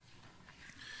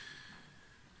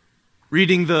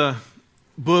Reading the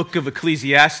book of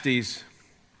Ecclesiastes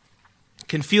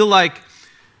can feel like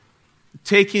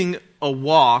taking a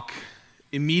walk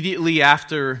immediately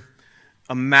after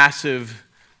a massive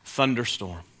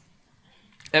thunderstorm.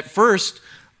 At first,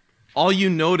 all you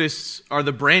notice are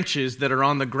the branches that are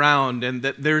on the ground and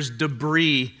that there's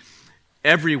debris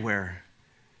everywhere.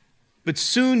 But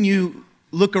soon you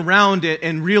look around it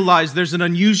and realize there's an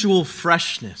unusual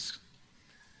freshness.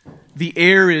 The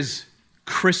air is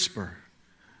crisper.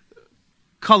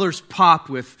 Colors pop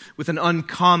with an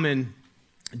uncommon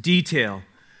detail.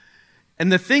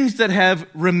 And the things that have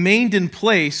remained in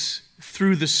place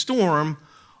through the storm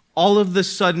all of a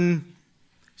sudden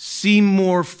seem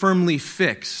more firmly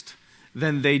fixed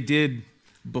than they did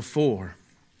before.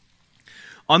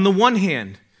 On the one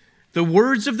hand, the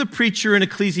words of the preacher in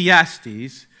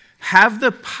Ecclesiastes have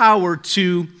the power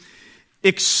to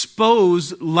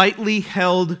expose lightly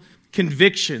held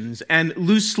convictions and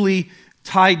loosely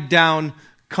tied down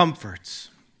comforts.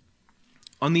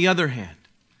 On the other hand,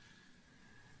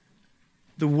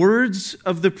 the words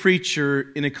of the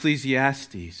preacher in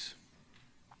Ecclesiastes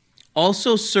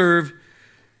also serve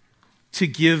to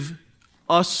give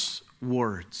us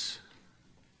words,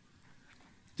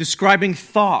 describing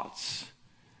thoughts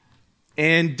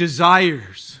and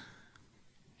desires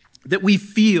that we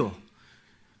feel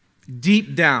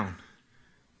deep down,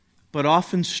 but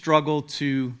often struggle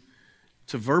to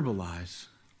verbalize.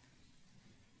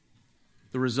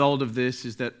 The result of this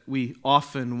is that we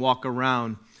often walk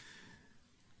around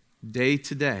day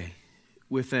to day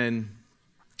with an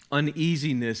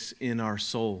uneasiness in our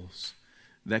souls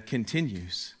that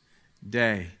continues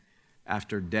day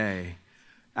after day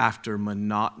after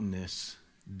monotonous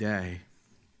day.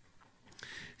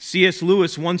 C.S.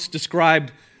 Lewis once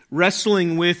described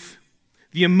wrestling with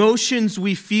the emotions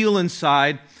we feel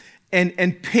inside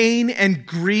and pain and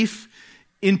grief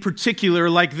in particular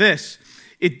like this.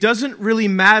 It doesn't really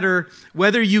matter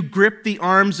whether you grip the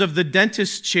arms of the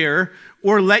dentist chair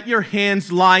or let your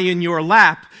hands lie in your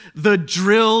lap. The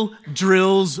drill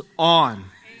drills on.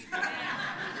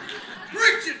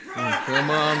 Preach it, bro! Come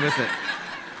on with it.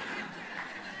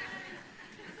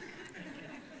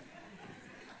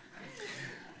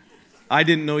 I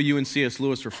didn't know you and C.S.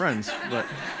 Lewis were friends, but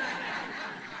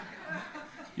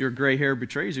your gray hair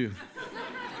betrays you.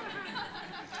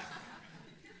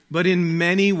 But in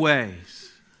many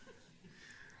ways,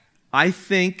 I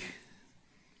think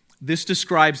this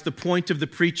describes the point of the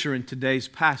preacher in today's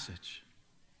passage.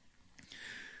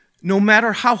 No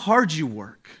matter how hard you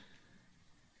work,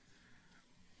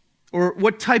 or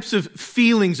what types of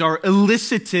feelings are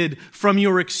elicited from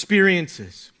your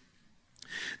experiences,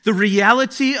 the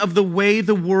reality of the way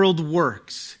the world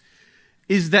works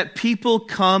is that people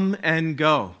come and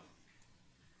go.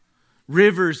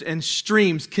 Rivers and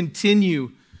streams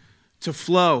continue to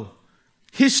flow.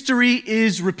 History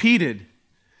is repeated.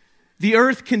 The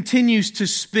earth continues to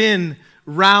spin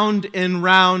round and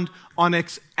round on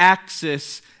its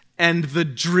axis, and the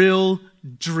drill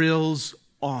drills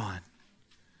on.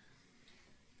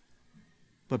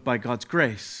 But by God's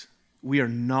grace, we are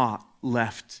not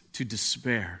left to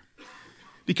despair.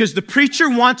 Because the preacher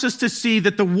wants us to see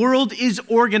that the world is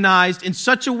organized in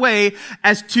such a way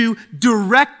as to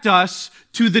direct us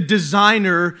to the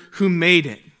designer who made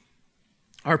it.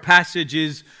 Our passage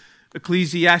is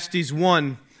Ecclesiastes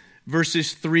 1,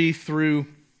 verses 3 through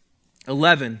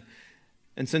 11.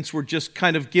 And since we're just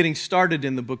kind of getting started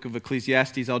in the book of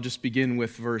Ecclesiastes, I'll just begin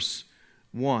with verse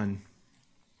 1.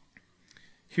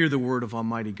 Hear the word of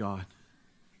Almighty God.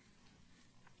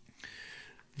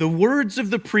 The words of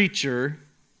the preacher,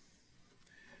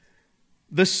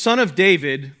 the son of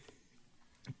David,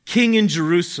 king in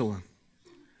Jerusalem.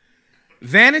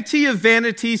 Vanity of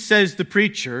vanities, says the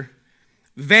preacher.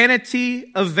 Vanity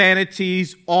of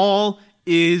vanities, all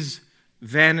is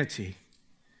vanity.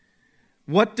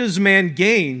 What does man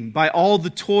gain by all the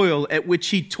toil at which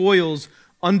he toils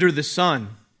under the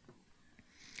sun?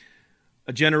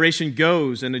 A generation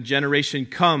goes and a generation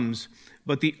comes,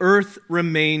 but the earth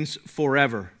remains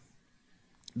forever.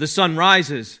 The sun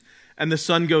rises and the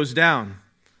sun goes down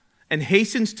and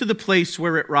hastens to the place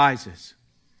where it rises.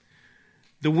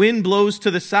 The wind blows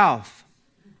to the south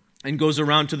and goes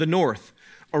around to the north.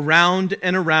 Around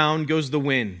and around goes the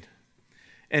wind,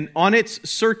 and on its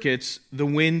circuits the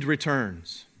wind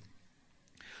returns.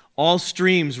 All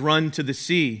streams run to the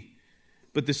sea,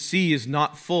 but the sea is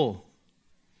not full.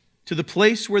 To the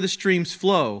place where the streams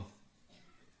flow,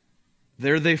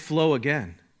 there they flow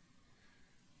again.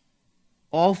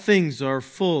 All things are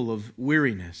full of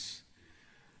weariness.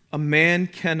 A man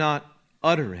cannot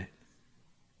utter it.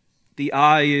 The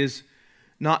eye is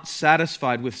not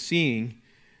satisfied with seeing,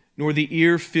 nor the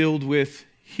ear filled with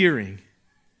hearing.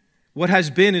 What has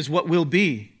been is what will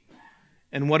be,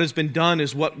 and what has been done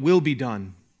is what will be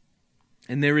done.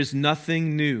 And there is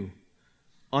nothing new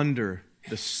under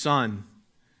the sun.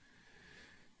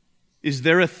 Is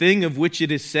there a thing of which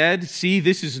it is said, "See,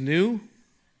 this is new"?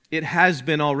 It has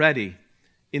been already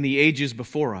in the ages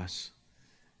before us.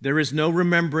 There is no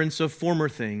remembrance of former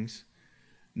things,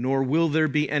 nor will there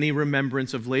be any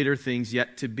remembrance of later things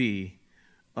yet to be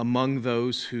among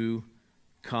those who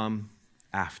come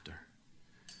after.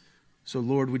 So,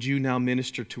 Lord, would you now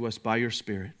minister to us by your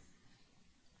Spirit?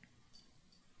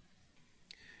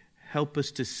 Help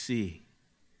us to see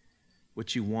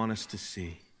what you want us to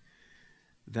see.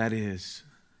 That is,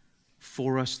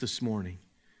 for us this morning,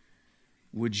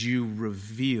 would you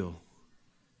reveal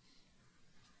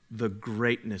the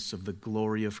greatness of the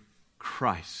glory of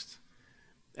Christ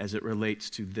as it relates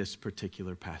to this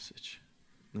particular passage?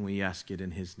 And we ask it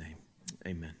in his name.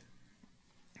 Amen.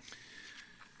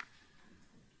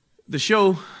 The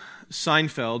show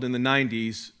Seinfeld in the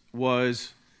 90s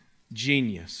was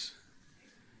genius.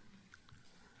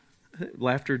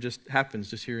 Laughter just happens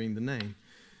just hearing the name.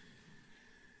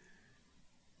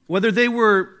 Whether they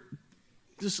were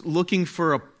just looking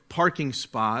for a parking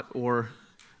spot or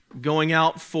going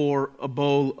out for a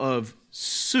bowl of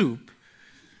soup,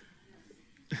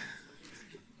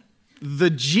 the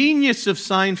genius of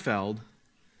Seinfeld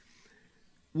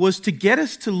was to get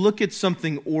us to look at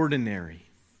something ordinary,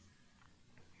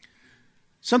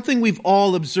 something we've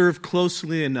all observed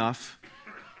closely enough,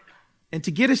 and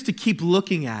to get us to keep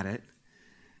looking at it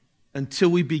until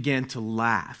we began to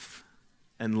laugh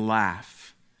and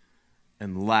laugh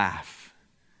and laugh.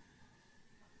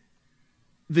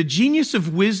 The genius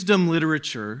of wisdom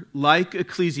literature, like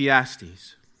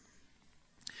Ecclesiastes,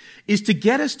 is to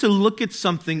get us to look at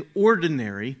something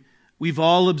ordinary we've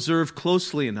all observed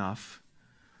closely enough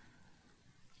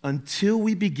until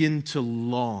we begin to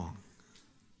long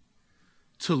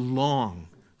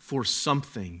for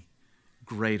something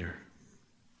greater.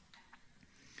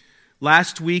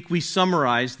 Last week we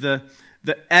summarized the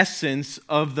essence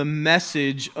of the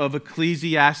message of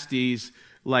Ecclesiastes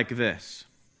like this.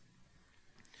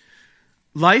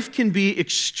 Life can be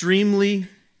extremely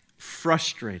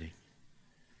frustrating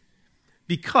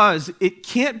because it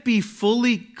can't be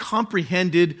fully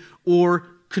comprehended or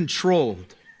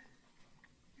controlled.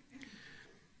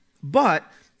 But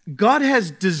God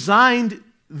has designed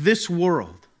this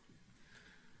world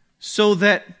so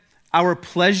that our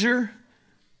pleasure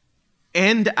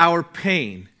and our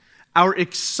pain, our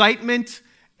excitement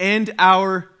and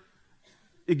our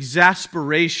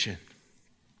exasperation,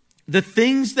 the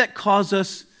things that cause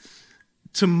us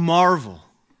to marvel,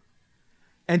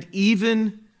 and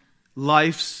even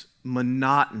life's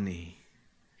monotony,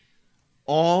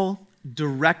 all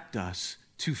direct us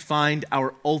to find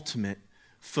our ultimate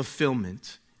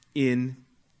fulfillment in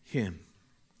Him.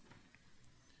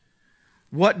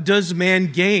 What does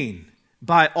man gain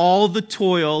by all the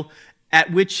toil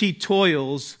at which he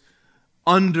toils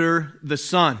under the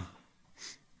sun?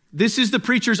 This is the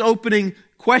preacher's opening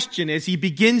question as he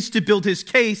begins to build his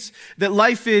case that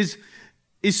life is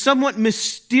somewhat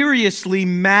mysteriously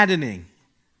maddening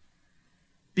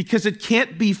because it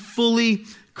can't be fully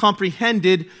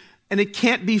comprehended and it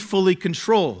can't be fully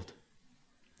controlled.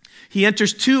 He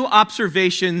enters two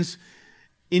observations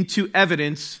into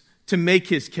evidence to make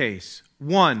his case.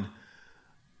 One,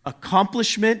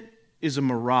 accomplishment is a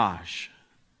mirage.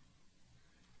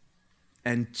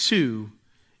 And two,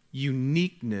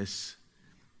 uniqueness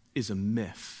is a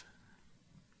myth.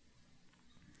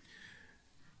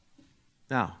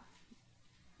 Now,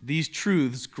 these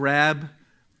truths grab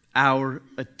our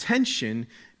attention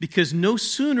because no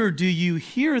sooner do you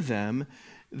hear them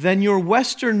than your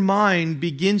Western mind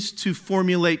begins to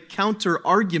formulate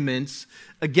counter-arguments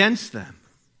against them.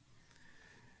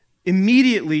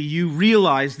 Immediately you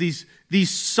realize these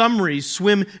summaries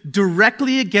swim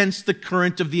directly against the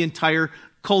current of the entire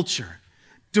culture,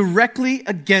 directly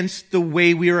against the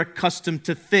way we are accustomed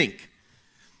to think.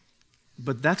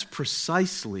 But that's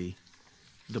precisely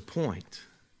the point.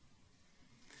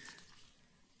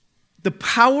 The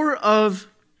power of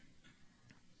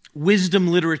wisdom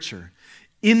literature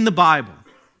in the Bible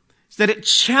is that it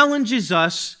challenges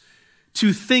us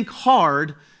to think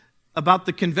hard about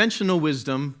the conventional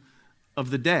wisdom of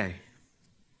the day.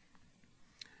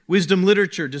 Wisdom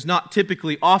literature does not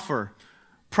typically offer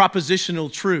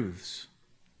propositional truths.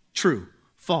 True,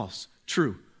 false,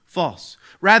 true, false.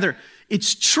 Rather,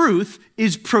 its truth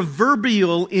is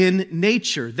proverbial in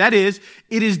nature. That is,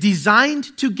 it is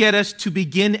designed to get us to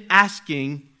begin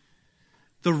asking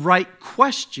the right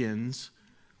questions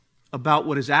about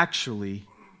what is actually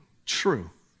true.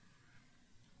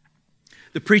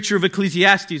 The preacher of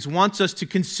Ecclesiastes wants us to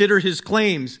consider his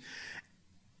claims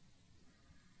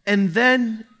and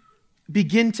then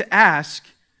begin to ask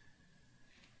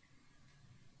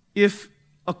if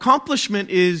accomplishment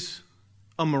is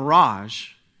a mirage,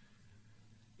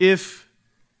 if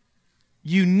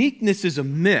uniqueness is a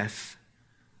myth,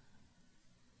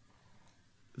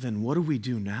 then what do we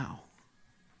do now?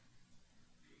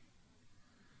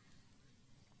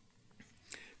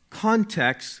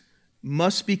 Context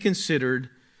must be considered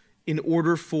in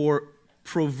order for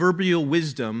proverbial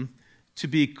wisdom to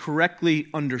be correctly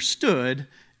understood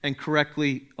and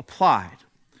correctly applied.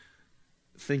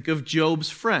 Think of Job's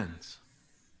friends.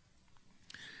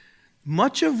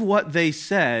 Much of what they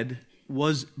said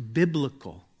was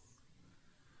biblical,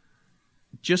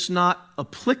 just not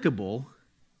applicable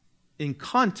in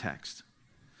context,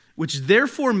 which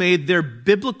therefore made their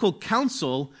biblical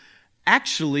counsel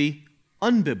actually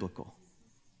unbiblical.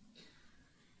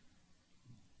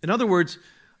 In other words,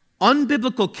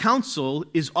 unbiblical counsel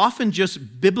is often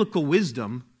just biblical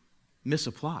wisdom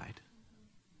misapplied.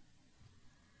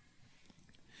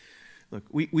 Look,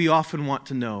 we often want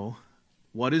to know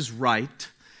what is right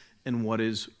and what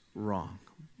is wrong.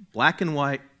 Black and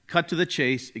white, cut to the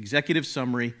chase, executive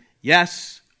summary,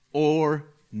 yes or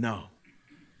no.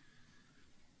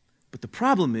 But the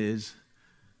problem is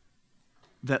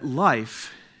that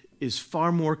life is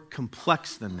far more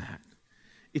complex than that.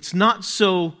 It's not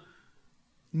so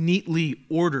neatly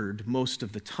ordered most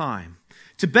of the time.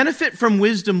 To benefit from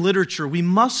wisdom literature, we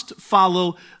must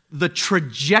follow the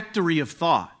trajectory of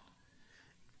thought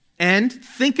and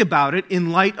think about it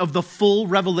in light of the full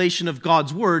revelation of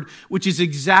God's Word, which is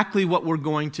exactly what we're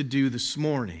going to do this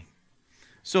morning.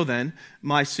 So then,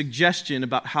 my suggestion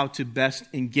about how to best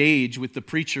engage with the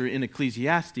preacher in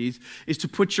Ecclesiastes is to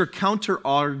put your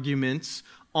counter-arguments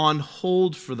on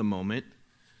hold for the moment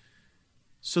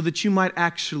so that you might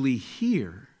actually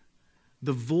hear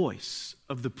the voice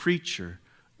of the preacher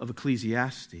of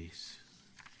Ecclesiastes.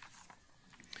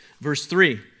 Verse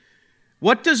 3,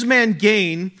 what does man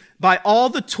gain by all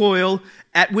the toil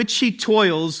at which he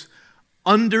toils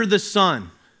under the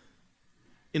sun?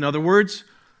 In other words,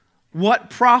 what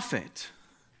profit,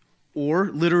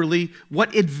 or literally,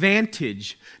 what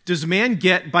advantage does man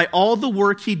get by all the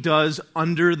work he does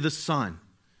under the sun?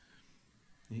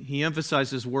 He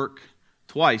emphasizes work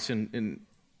twice in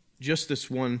just this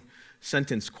one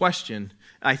sentence question,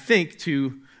 I think,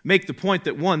 to make the point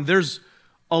that, one, there's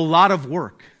a lot of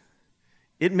work.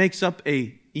 It makes up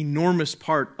an enormous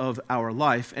part of our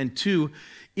life. And two,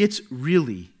 it's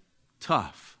really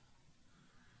tough.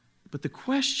 But the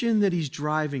question that he's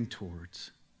driving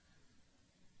towards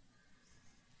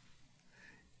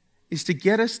is to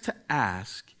get us to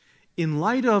ask, in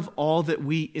light of all that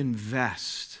we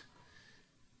invest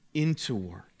into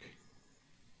work,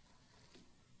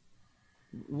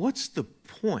 what's the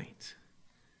point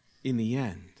in the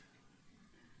end?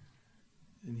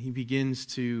 And he begins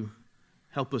to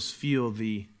help us feel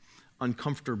the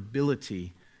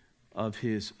uncomfortability of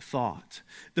his thought.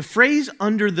 The phrase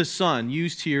under the sun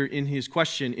used here in his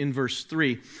question in verse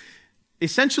 3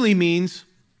 essentially means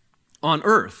on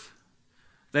earth.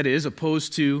 That is,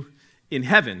 opposed to in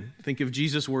heaven. Think of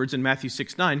Jesus' words in Matthew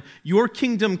 6:9. Your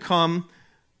kingdom come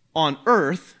on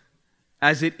earth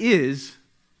as it is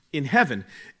in heaven.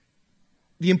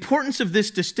 The importance of this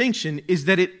distinction is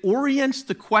that it orients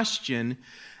the question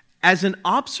as an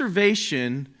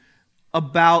observation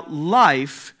about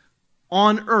life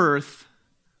on earth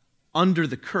under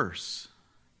the curse.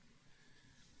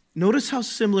 Notice how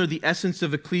similar the essence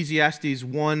of Ecclesiastes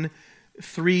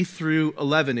 1:3 through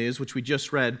 11 is, which we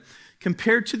just read,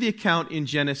 compared to the account in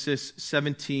Genesis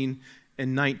 17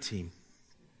 and 19.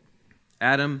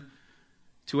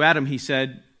 To Adam he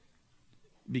said,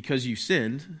 because you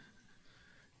sinned,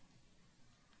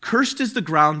 cursed is the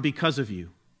ground because of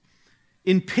you.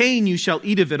 In pain you shall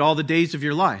eat of it all the days of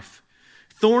your life.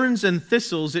 Thorns and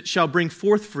thistles it shall bring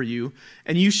forth for you,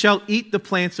 and you shall eat the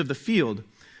plants of the field.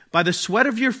 By the sweat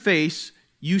of your face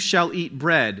you shall eat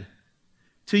bread,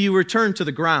 till you return to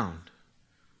the ground.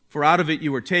 For out of it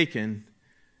you were taken,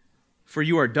 for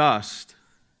you are dust,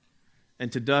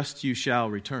 and to dust you shall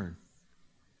return.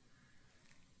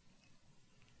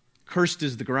 Cursed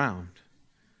is the ground,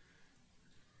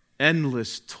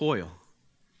 endless toil,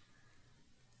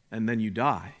 and then you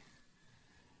die,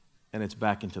 and it's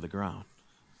back into the ground.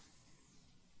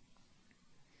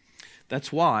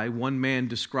 That's why one man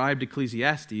described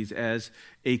Ecclesiastes as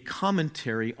a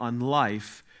commentary on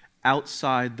life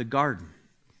outside the garden,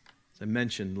 as I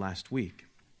mentioned last week.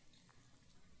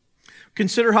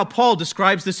 Consider how Paul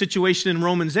describes the situation in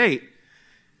Romans 8.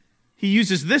 he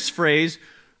uses this phrase,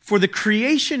 for the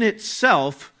creation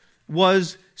itself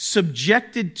was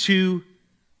subjected to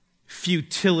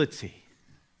futility.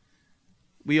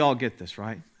 We all get this,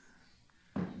 right?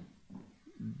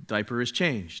 Diaper is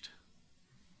changed.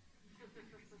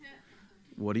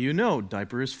 What do you know?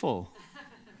 Diaper is full.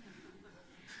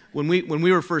 When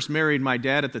we were first married, my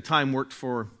dad at the time worked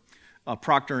for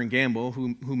Procter & Gamble,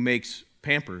 who makes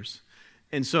Pampers.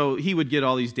 And so he would get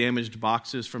all these damaged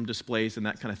boxes from displays and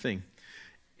that kind of thing.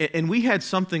 And we had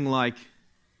something like,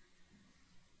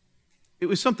 it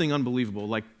was something unbelievable,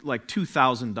 like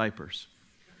 2,000 diapers.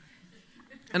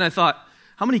 And I thought,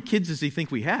 how many kids does he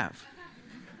think we have?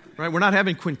 Right? We're not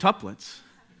having quintuplets.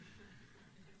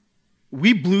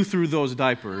 We blew through those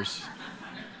diapers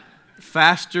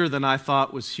faster than I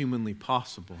thought was humanly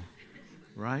possible.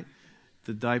 Right?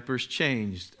 The diaper's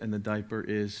changed and the diaper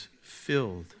is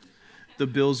filled. The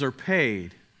bills are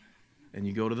paid and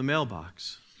you go to the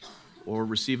mailbox or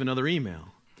receive another email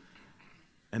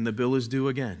and the bill is due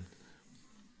again.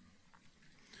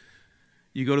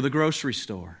 You go to the grocery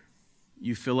store,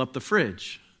 you fill up the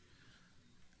fridge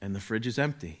and the fridge is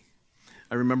empty.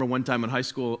 I remember one time in high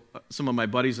school, some of my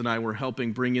buddies and I were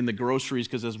helping bring in the groceries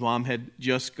because his mom had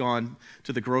just gone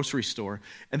to the grocery store.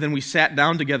 And then we sat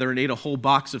down together and ate a whole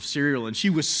box of cereal, and she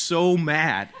was so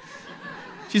mad.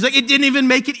 She's like, it didn't even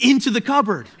make it into the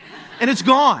cupboard. And it's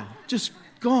gone, just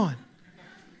gone.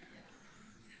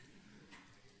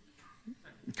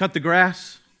 Cut the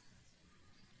grass.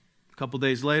 A couple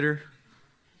days later,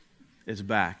 it's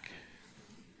back.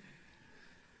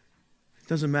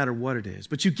 Doesn't matter what it is.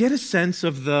 But you get a sense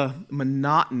of the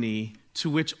monotony to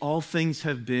which all things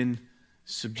have been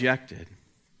subjected.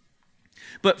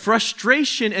 But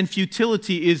frustration and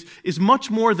futility is much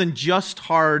more than just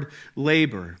hard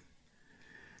labor.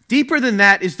 Deeper than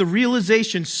that is the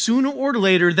realization sooner or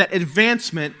later that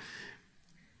advancement,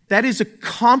 that is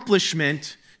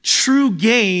accomplishment, true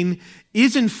gain,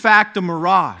 is in fact a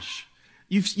mirage.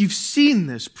 You've seen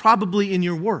this probably in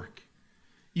your work.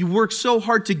 You work so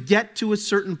hard to get to a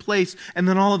certain place, and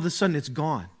then all of a sudden it's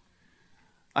gone.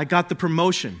 I got the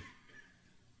promotion,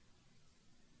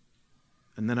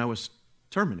 and then I was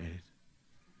terminated.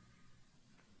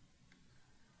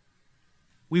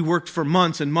 We worked for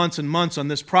months and months and months on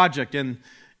this project, and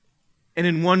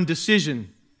in one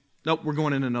decision, nope, we're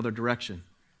going in another direction.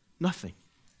 Nothing.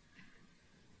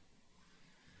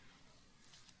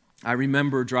 I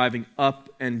remember driving up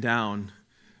and down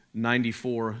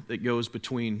 94 that goes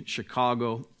between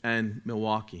Chicago and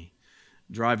Milwaukee,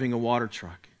 driving a water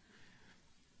truck,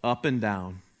 up and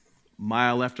down,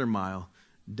 mile after mile,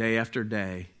 day after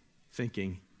day,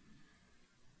 thinking,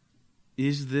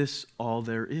 is this all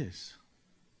there is?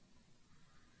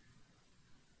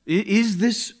 Is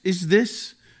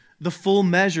this the full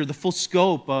measure, the full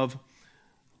scope of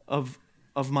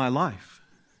my life?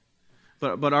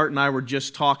 But Art and I were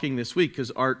just talking this week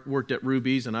because Art worked at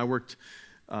Ruby's and I worked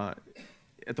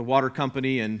at the water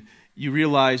company, and you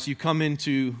realize you come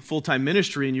into full-time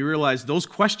ministry and you realize those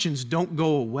questions don't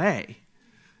go away,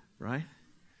 right?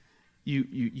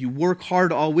 You work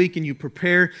hard all week and you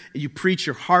prepare and you preach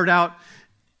your heart out.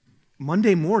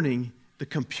 Monday morning, the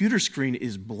computer screen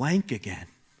is blank again.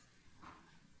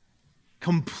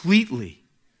 Completely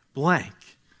blank.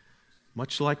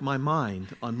 Much like my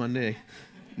mind on Monday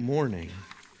morning.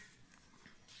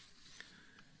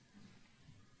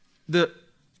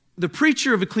 The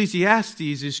preacher of Ecclesiastes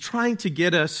is trying to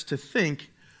get us to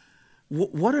think,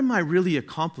 what am I really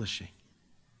accomplishing?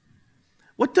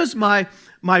 What does my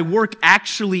work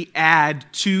actually add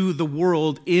to the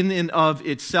world in and of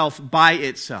itself, by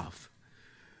itself?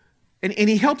 And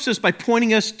he helps us by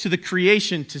pointing us to the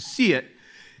creation to see it.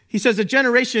 He says a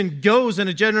generation goes and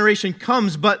a generation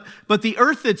comes, but the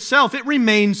earth itself, it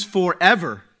remains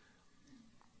forever.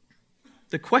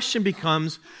 The question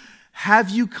becomes, have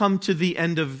you come to the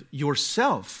end of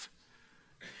yourself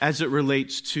as it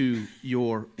relates to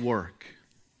your work?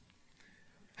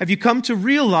 Have you come to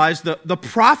realize the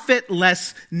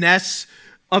profitlessness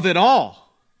of it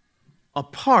all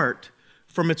apart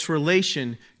from its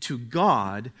relation to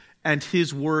God and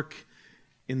His work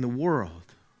in the world?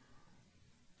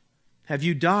 Have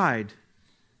you died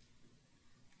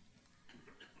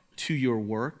to your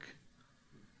work,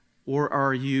 or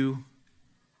are you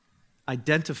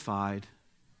identified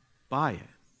by it?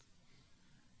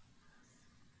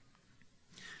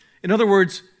 In other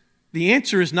words, the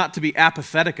answer is not to be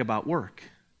apathetic about work.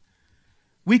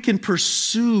 We can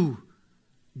pursue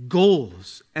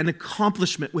goals and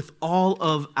accomplishment with all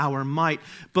of our might,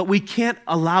 but we can't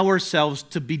allow ourselves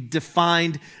to be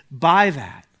defined by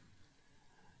that.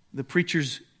 The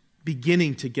preacher's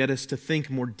beginning to get us to think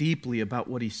more deeply about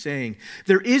what he's saying.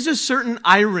 There is a certain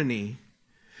irony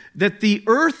that the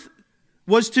earth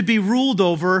was to be ruled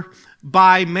over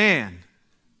by man.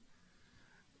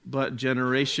 But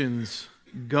generations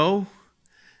go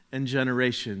and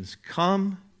generations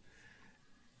come,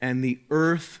 and the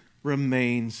earth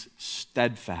remains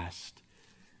steadfast,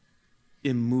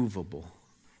 immovable.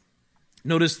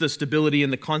 Notice the stability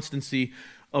and the constancy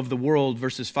of the world,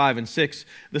 verses 5 and 6.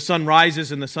 The sun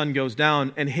rises and the sun goes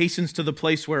down and hastens to the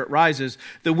place where it rises.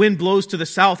 The wind blows to the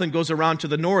south and goes around to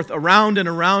the north. Around and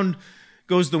around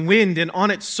goes the wind, and on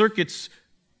its circuits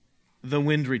the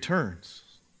wind returns.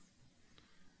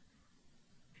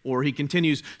 Or he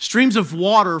continues, streams of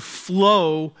water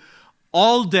flow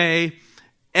all day,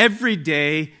 every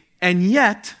day, and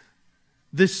yet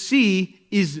the sea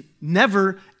is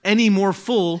never any more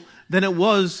full than it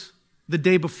was the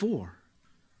day before.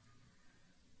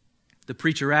 The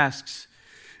preacher asks,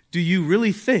 do you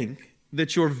really think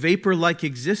that your vapor-like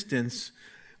existence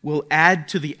will add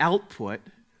to the output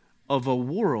of a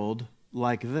world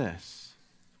like this?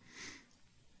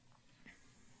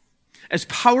 As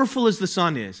powerful as the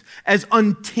sun is, as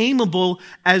untamable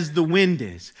as the wind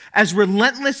is, as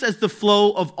relentless as the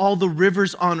flow of all the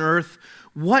rivers on earth,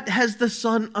 what has the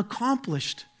sun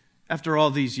accomplished after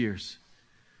all these years?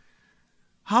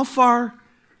 How far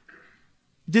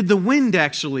did the wind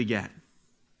actually get?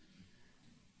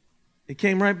 It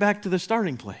came right back to the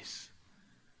starting place.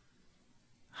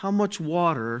 How much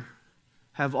water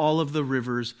have all of the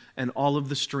rivers and all of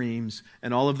the streams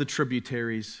and all of the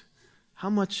tributaries, how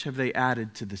much have they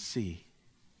added to the sea?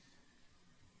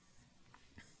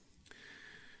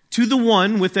 To the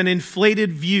one with an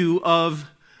inflated view of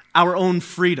our own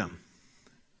freedom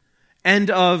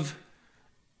and of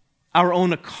our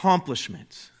own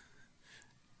accomplishments,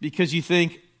 because you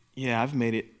think, yeah, I've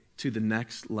made it to the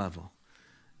next level.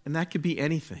 And that could be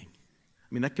anything. I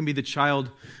mean, that can be the child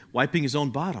wiping his own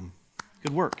bottom.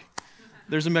 Good work.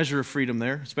 There's a measure of freedom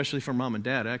there, especially for mom and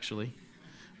dad, actually,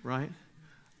 right?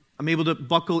 I'm able to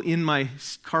buckle in my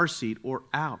car seat or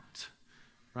out,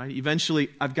 right? Eventually,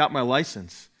 I've got my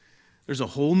license. There's a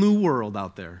whole new world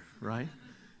out there, right?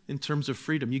 In terms of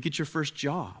freedom. You get your first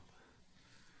job,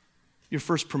 your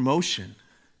first promotion,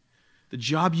 the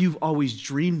job you've always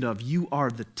dreamed of. You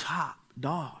are the top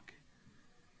dog.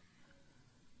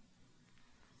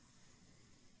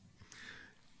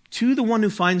 To the one who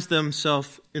finds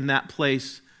themselves in that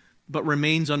place but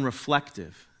remains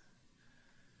unreflective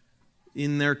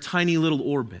in their tiny little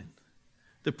orbit,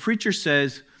 the preacher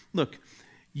says, look,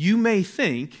 you may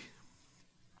think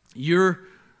you're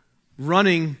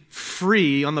running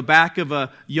free on the back of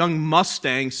a young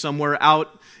Mustang somewhere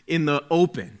out in the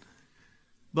open,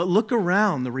 but look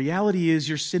around. The reality is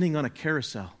you're sitting on a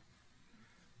carousel,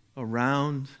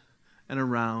 around and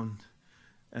around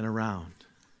and around.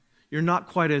 You're not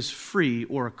quite as free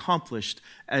or accomplished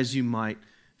as you might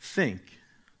think.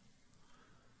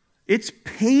 It's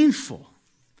painful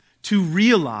to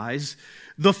realize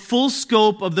the full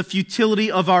scope of the futility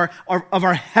of our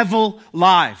hevel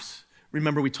lives.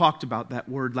 Remember, we talked about that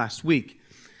word last week.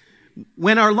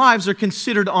 When our lives are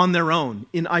considered on their own,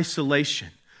 in isolation,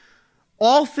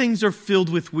 all things are filled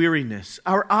with weariness.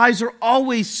 Our eyes are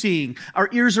always seeing. Our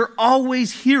ears are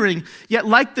always hearing. Yet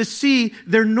like the sea,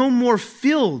 they're no more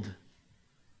filled,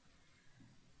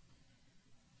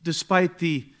 despite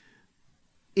the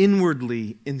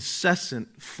inwardly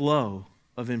incessant flow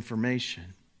of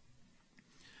information.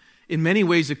 In many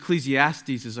ways,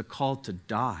 Ecclesiastes is a call to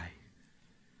die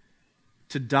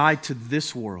to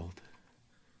this world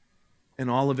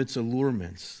and all of its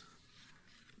allurements,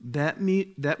 that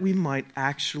we might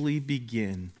actually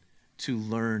begin to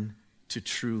learn to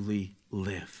truly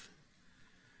live.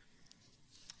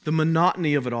 The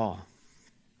monotony of it all,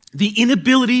 the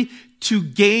inability to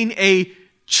gain a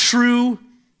true,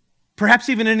 perhaps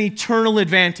even an eternal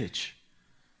advantage.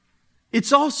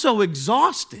 It's also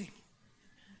exhausting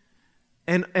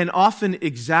and often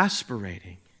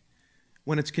exasperating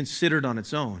when it's considered on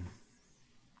its own.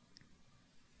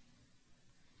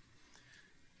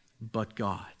 But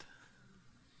God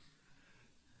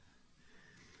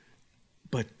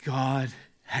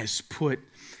has put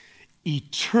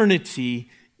eternity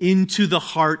into the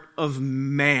heart of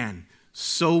man.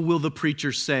 So will the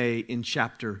preacher say in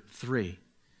chapter 3.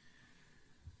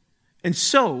 And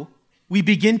so we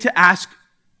begin to ask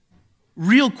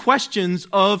real questions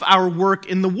of our work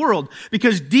in the world,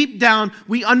 because deep down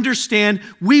we understand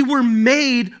we were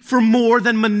made for more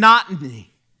than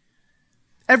monotony.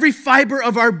 Every fiber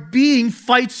of our being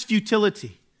fights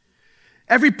futility.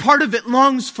 Every part of it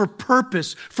longs for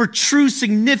purpose, for true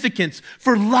significance,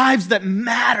 for lives that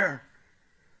matter.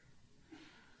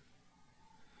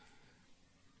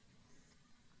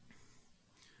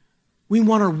 We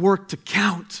want our work to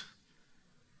count.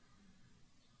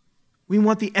 We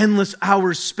want the endless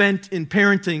hours spent in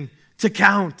parenting to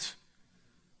count.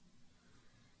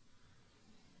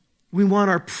 We want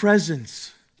our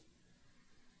presence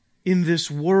in this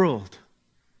world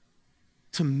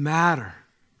to matter.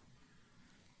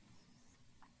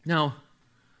 Now,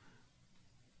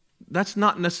 that's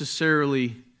not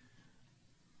necessarily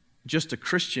just a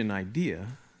Christian idea.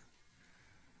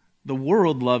 The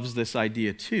world loves this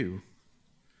idea too,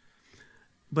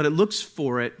 but it looks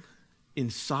for it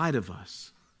inside of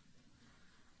us.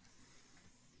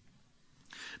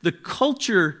 The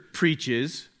culture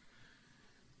preaches,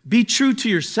 be true to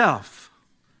yourself.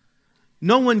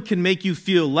 No one can make you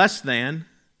feel less than.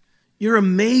 You're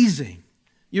amazing.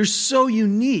 You're so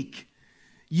unique.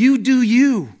 You do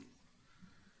you.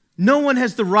 No one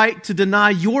has the right to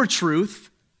deny your truth.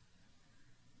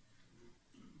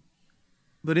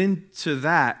 But into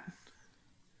that,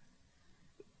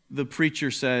 the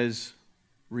preacher says,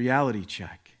 reality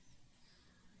check.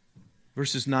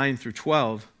 Verses 9 through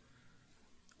 12.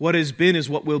 What has been is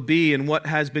what will be, and what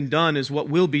has been done is what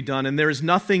will be done, and there is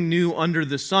nothing new under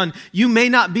the sun. You may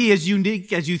not be as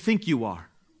unique as you think you are.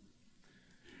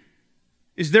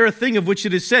 Is there a thing of which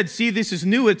it is said, see, this is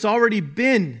new, it's already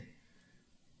been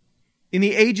in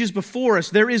the ages before us?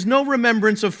 There is no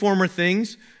remembrance of former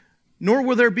things, nor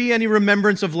will there be any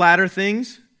remembrance of latter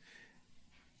things,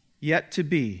 yet to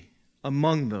be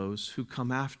among those who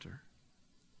come after.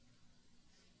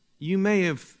 You may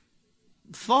have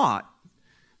thought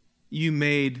you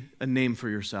made a name for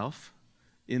yourself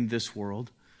in this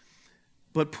world,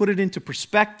 but put it into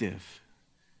perspective,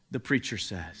 the preacher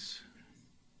says.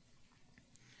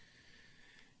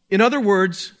 In other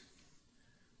words,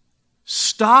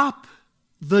 stop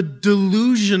the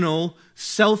delusional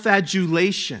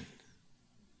self-adulation.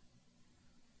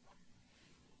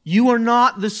 You are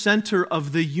not the center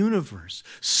of the universe.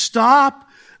 Stop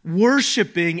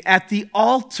worshiping at the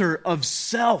altar of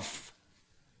self.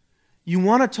 You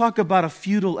want to talk about a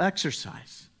futile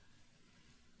exercise.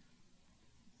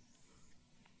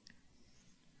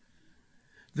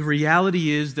 The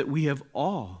reality is that we have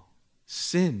all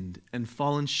sinned and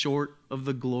fallen short of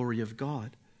the glory of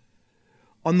God.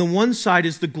 On the one side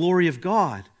is the glory of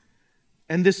God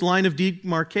and this line of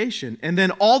demarcation, and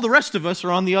then all the rest of us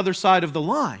are on the other side of the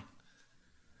line.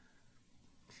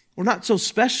 We're not so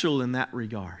special in that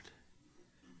regard.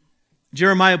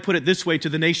 Jeremiah put it this way to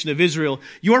the nation of Israel: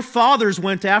 your fathers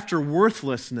went after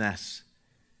worthlessness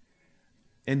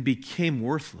and became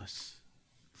worthless.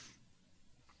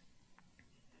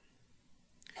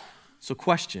 So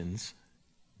questions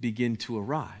begin to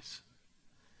arise.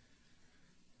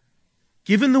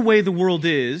 Given the way the world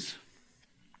is,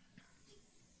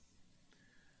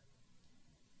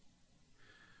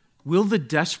 will the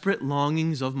desperate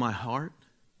longings of my heart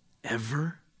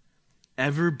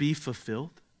ever be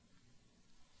fulfilled?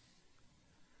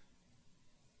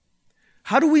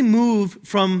 How do we move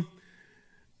from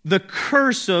the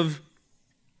curse of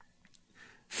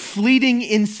fleeting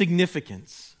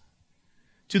insignificance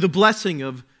to the blessing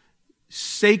of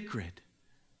sacred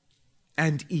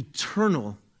and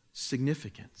eternal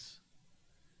significance?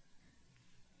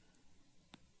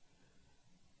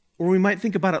 Or we might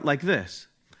think about it like this: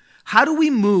 how do we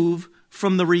move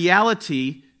from the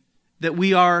reality that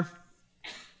we are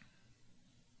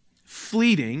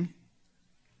fleeting,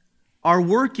 our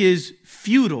work is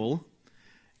futile,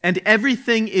 and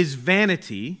everything is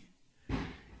vanity,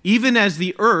 even as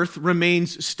the earth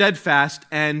remains steadfast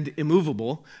and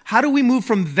immovable? How do we move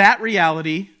from that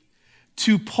reality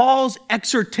to Paul's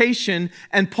exhortation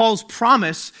and Paul's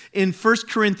promise in 1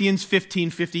 Corinthians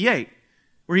 15:58,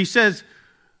 where he says,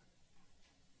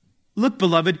 look,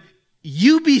 beloved,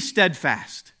 you be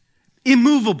steadfast,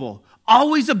 immovable,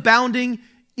 always abounding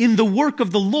in the work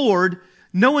of the Lord,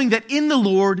 knowing that in the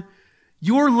Lord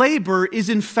your labor is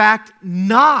in fact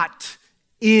not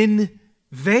in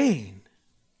vain.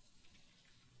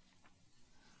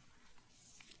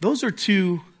 Those are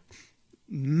two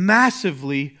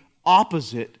massively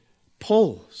opposite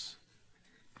poles.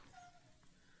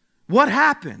 What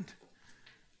happened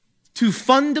to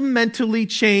fundamentally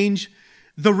change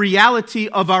the reality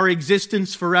of our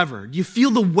existence forever? Do you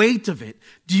feel the weight of it?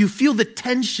 Do you feel the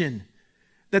tension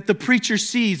that the preacher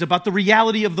sees about the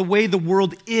reality of the way the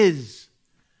world is?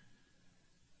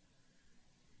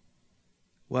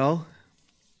 Well,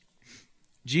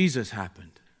 Jesus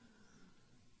happened.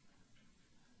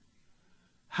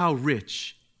 How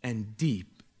rich and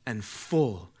deep and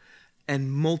full and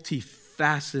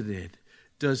multifaceted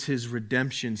does his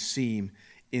redemption seem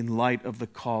in light of the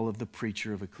call of the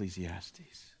preacher of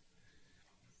Ecclesiastes.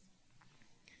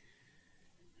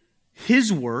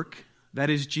 His work, that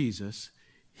is Jesus,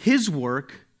 his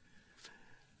work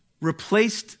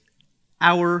replaced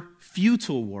our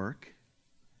futile work,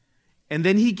 and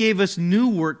then he gave us new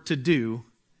work to do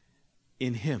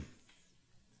in him.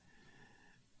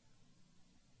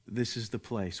 This is the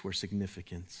place where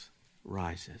significance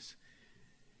rises.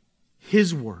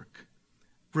 His work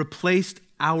replaced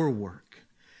our work,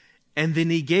 and then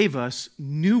he gave us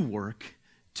new work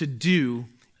to do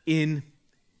in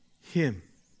him.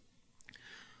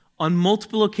 On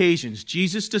multiple occasions,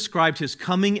 Jesus described his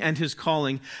coming and his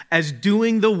calling as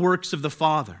doing the works of the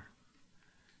Father.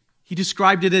 He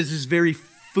described it as his very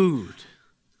food.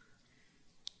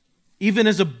 Even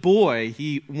as a boy,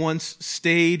 he once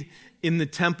stayed in the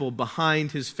temple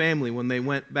behind his family when they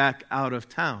went back out of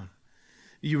town.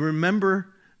 You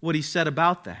remember what he said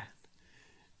about that?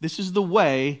 This is the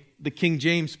way the King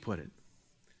James put it.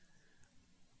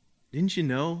 Didn't you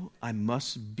know I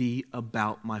must be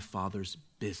about my Father's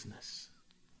business?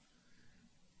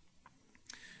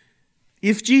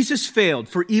 If Jesus failed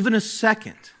for even a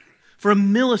second, for a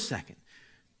millisecond,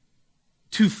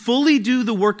 to fully do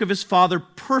the work of his Father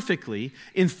perfectly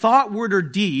in thought, word, or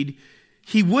deed,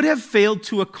 he would have failed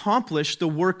to accomplish the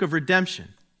work of redemption.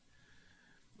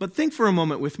 But think for a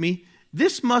moment with me.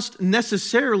 This must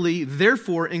necessarily,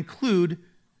 therefore, include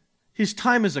his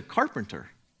time as a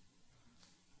carpenter.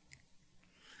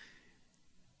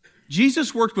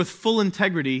 Jesus worked with full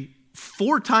integrity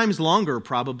 4 times longer,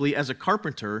 probably, as a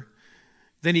carpenter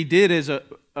than he did as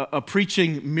a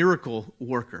preaching miracle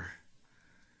worker.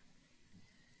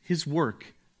 His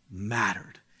work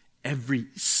mattered. Every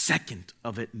second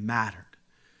of it mattered.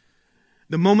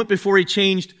 The moment before he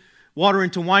changed water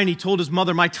into wine, he told his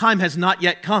mother, "My time has not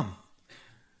yet come."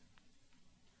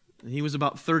 And he was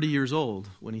about 30 years old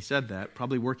when he said that,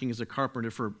 probably working as a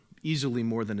carpenter for easily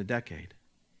more than a decade.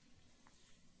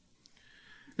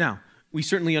 Now, we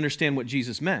certainly understand what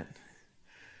Jesus meant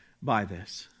by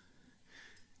this.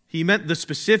 He meant the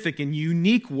specific and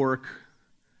unique work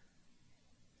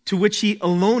to which he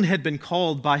alone had been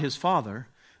called by his Father.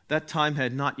 That time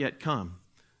had not yet come,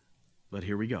 but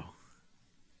here we go.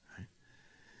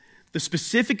 The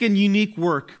specific and unique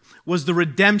work was the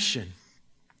redemption,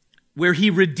 where he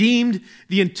redeemed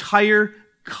the entire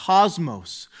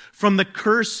cosmos from the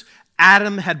curse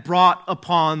Adam had brought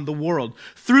upon the world.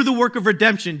 Through the work of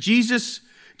redemption,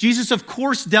 Jesus of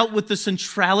course dealt with the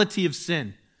centrality of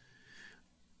sin.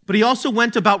 But he also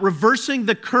went about reversing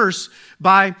the curse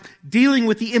by dealing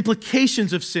with the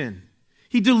implications of sin.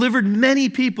 He delivered many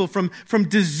people from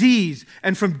disease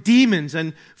and from demons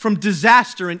and from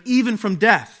disaster and even from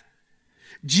death.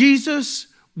 Jesus'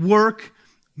 work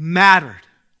mattered.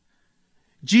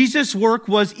 Jesus' work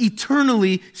was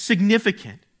eternally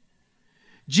significant.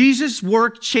 Jesus'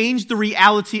 work changed the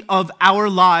reality of our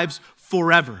lives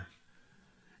forever.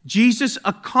 Jesus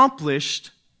accomplished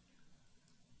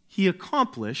the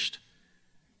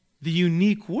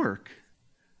unique work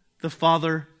the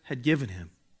Father had given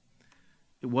him.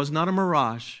 It was not a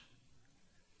mirage.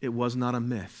 It was not a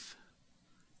myth.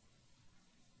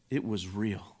 It was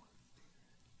real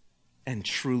and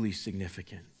truly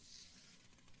significant.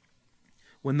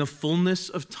 When the fullness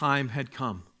of time had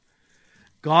come,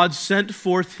 God sent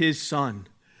forth his Son,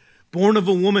 born of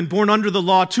a woman, born under the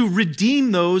law, to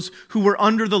redeem those who were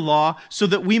under the law so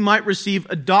that we might receive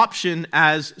adoption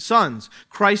as sons.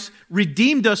 Christ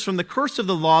redeemed us from the curse of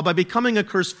the law by becoming a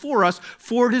curse for us,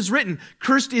 for it is written,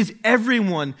 "Cursed is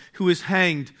everyone who is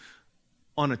hanged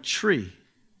on a tree."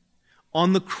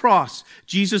 On the cross,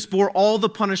 Jesus bore all the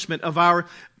punishment of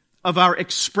our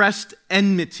expressed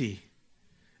enmity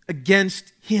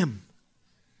against him.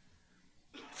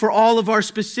 For all of our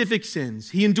specific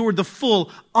sins, he endured the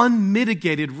full,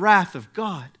 unmitigated wrath of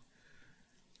God.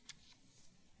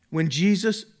 When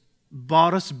Jesus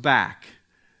bought us back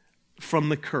from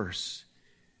the curse,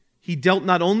 he dealt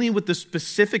not only with the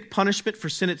specific punishment for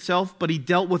sin itself, but he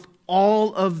dealt with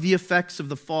all of the effects of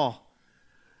the fall.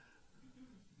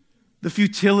 The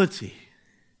futility,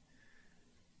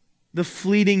 the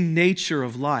fleeting nature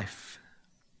of life,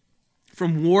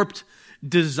 from warped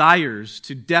desires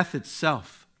to death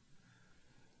itself,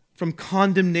 from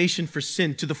condemnation for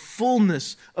sin to the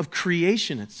fullness of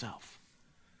creation itself.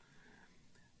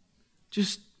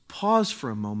 Just pause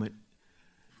for a moment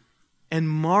and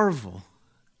marvel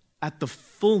at the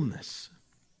fullness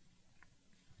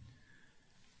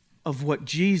of what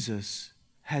Jesus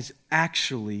has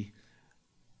actually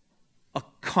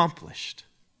accomplished.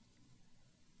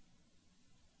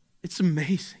 It's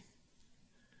amazing.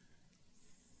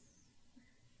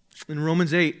 In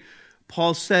Romans 8,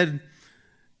 Paul said,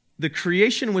 the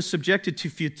creation was subjected to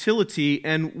futility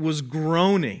and was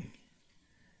groaning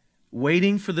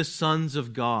waiting for the sons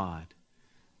of God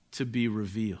to be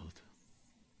revealed.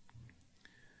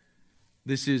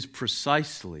 This is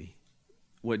precisely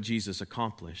what Jesus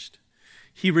accomplished.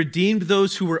 He redeemed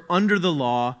those who were under the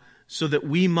law so that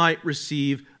we might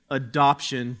receive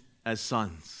adoption as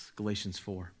sons. Galatians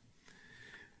 4.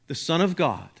 The Son of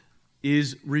God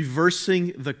is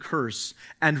reversing the curse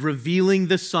and revealing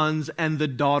the sons and the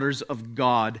daughters of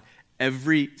God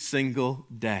every single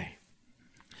day.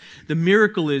 The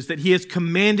miracle is that he has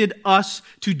commanded us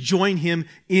to join him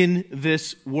in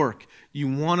this work.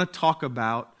 You want to talk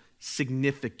about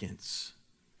significance,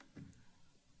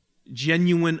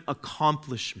 genuine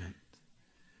accomplishment,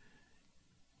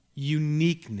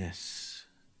 uniqueness.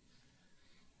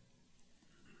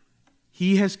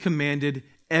 He has commanded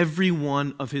every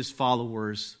one of his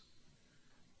followers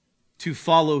to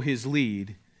follow his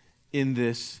lead in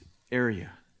this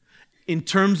area. In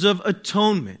terms of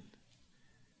atonement,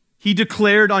 he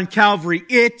declared on Calvary,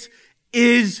 "It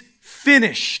is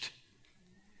finished."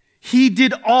 He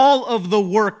did all of the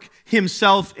work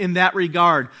himself in that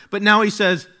regard. But now he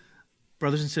says,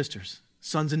 brothers and sisters,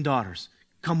 sons and daughters,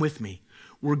 come with me.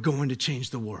 We're going to change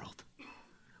the world.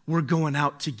 We're going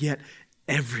out to get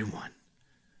everyone.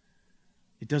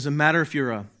 It doesn't matter if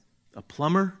you're a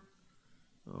plumber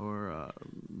or a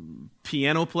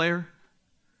piano player,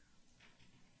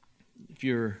 if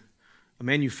you're a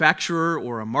manufacturer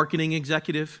or a marketing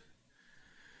executive.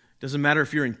 It doesn't matter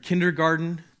if you're in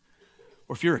kindergarten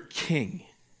or if you're a king.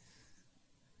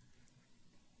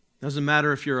 It doesn't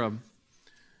matter if you're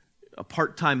a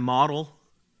part-time model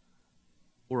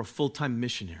or a full-time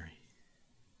missionary.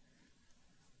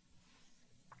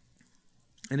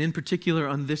 And in particular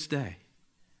on this day,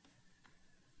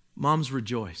 moms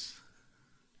rejoice.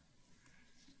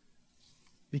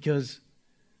 Because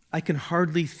I can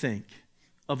hardly think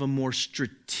of a more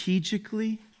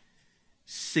strategically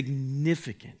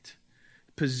significant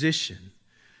position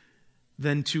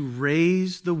than to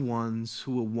raise the ones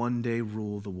who will one day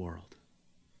rule the world.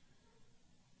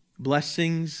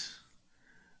 Blessings,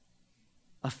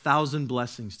 1,000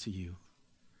 blessings to you.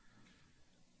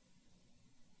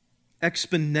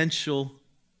 Exponential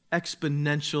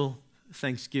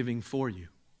thanksgiving for you.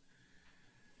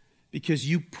 Because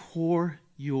you pour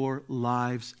your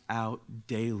lives out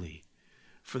daily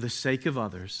for the sake of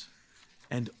others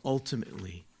and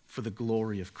ultimately for the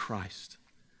glory of Christ.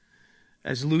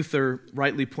 As Luther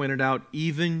rightly pointed out,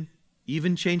 even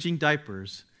changing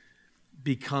diapers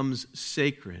becomes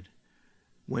sacred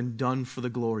when done for the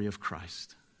glory of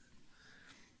Christ.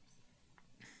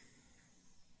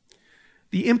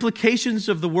 The implications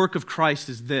of the work of Christ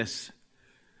is this: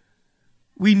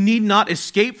 we need not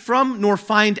escape from nor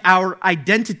find our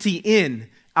identity in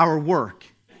our work,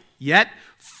 yet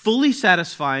fully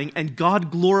satisfying and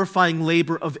God-glorifying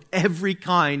labor of every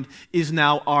kind is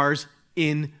now ours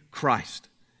in Christ.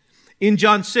 In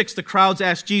John 6, the crowds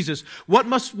asked Jesus, "What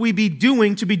must we be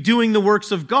doing to be doing the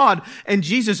works of God?" And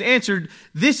Jesus answered,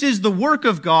 "This is the work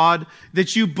of God,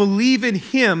 that you believe in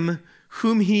him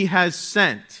whom he has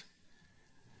sent."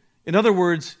 In other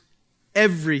words,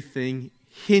 everything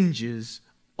hinges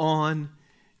on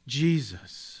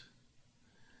Jesus.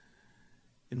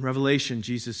 In Revelation,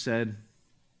 Jesus said,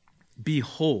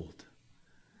 "Behold,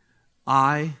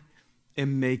 I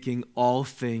am making all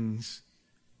things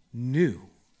new."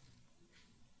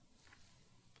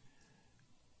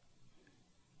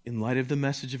 In light of the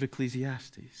message of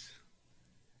Ecclesiastes,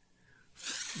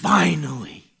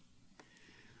 finally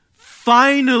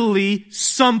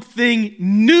something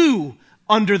new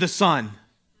under the sun.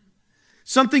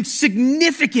 Something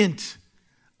significant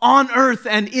on earth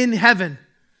and in heaven.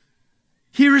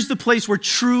 Here is the place where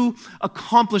true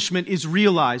accomplishment is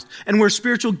realized and where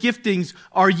spiritual giftings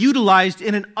are utilized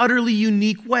in an utterly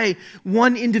unique way,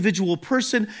 one individual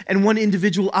person and one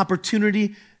individual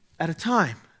opportunity at a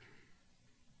time.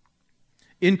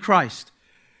 In Christ,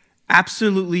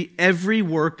 absolutely every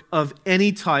work of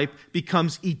any type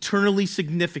becomes eternally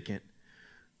significant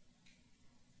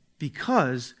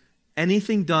because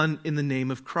anything done in the name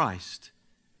of Christ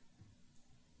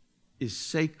is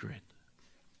sacred.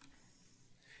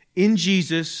 In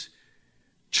Jesus,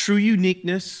 true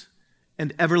uniqueness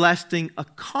and everlasting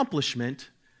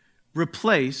accomplishment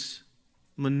replace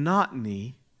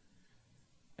monotony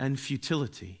and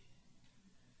futility.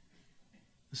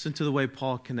 Listen to the way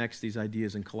Paul connects these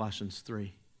ideas in Colossians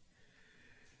 3.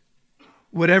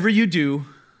 Whatever you do,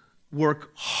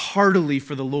 work heartily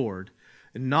for the Lord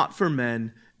and not for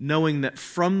men, knowing that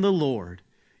from the Lord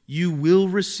you will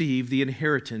receive the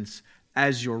inheritance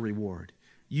as your reward.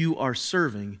 You are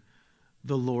serving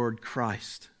the Lord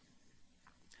Christ.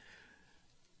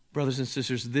 Brothers and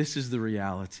sisters, this is the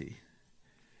reality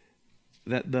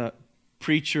that the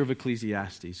preacher of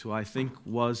Ecclesiastes, who I think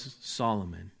was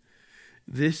Solomon,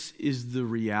 this is the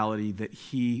reality that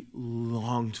he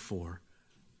longed for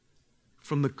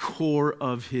from the core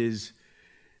of his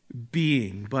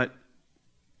being, but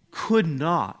could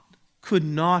not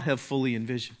have fully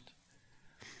envisioned.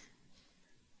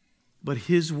 But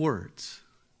his words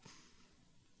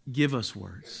give us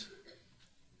words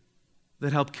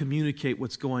that help communicate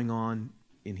what's going on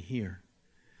in here.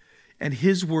 And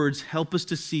his words help us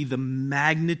to see the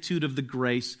magnitude of the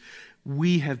grace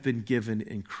we have been given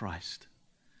in Christ.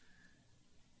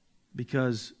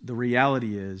 Because the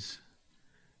reality is,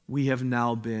 we have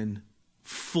now been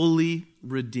fully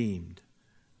redeemed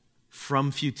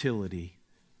from futility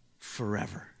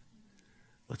forever.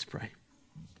 Let's pray.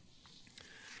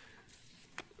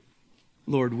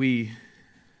 Lord, we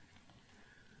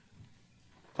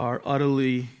are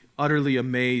utterly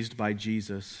amazed by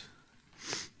Jesus.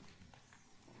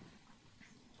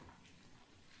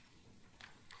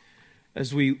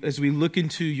 As we look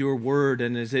into your word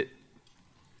and as it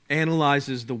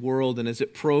analyzes the world and as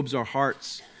it probes our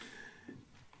hearts,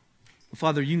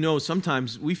 Father, you know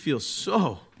sometimes we feel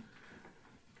so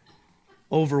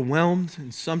overwhelmed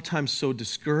and sometimes so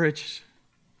discouraged.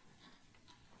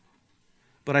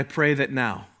 But I pray that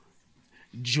now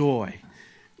joy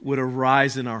would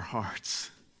arise in our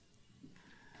hearts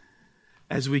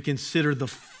as we consider the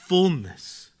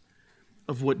fullness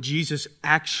of what Jesus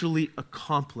actually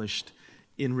accomplished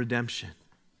in redemption.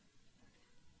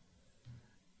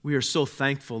 We are so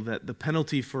thankful that the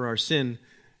penalty for our sin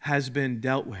has been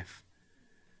dealt with.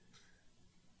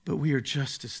 But we are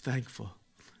just as thankful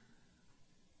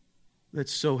that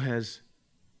so has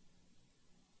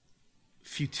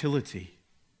futility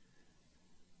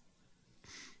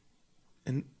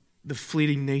and the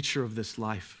fleeting nature of this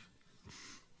life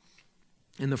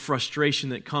and the frustration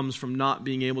that comes from not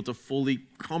being able to fully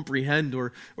comprehend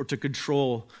or to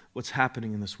control what's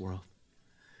happening in this world.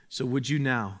 So would you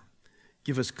now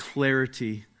give us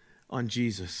clarity on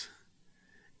Jesus?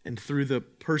 And through the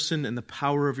person and the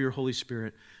power of your Holy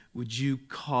Spirit, would you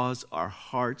cause our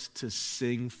hearts to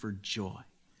sing for joy?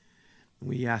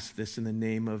 We ask this in the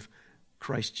name of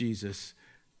Christ Jesus,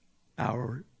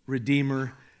 our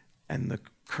Redeemer and the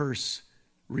curse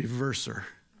reverser.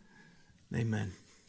 Amen.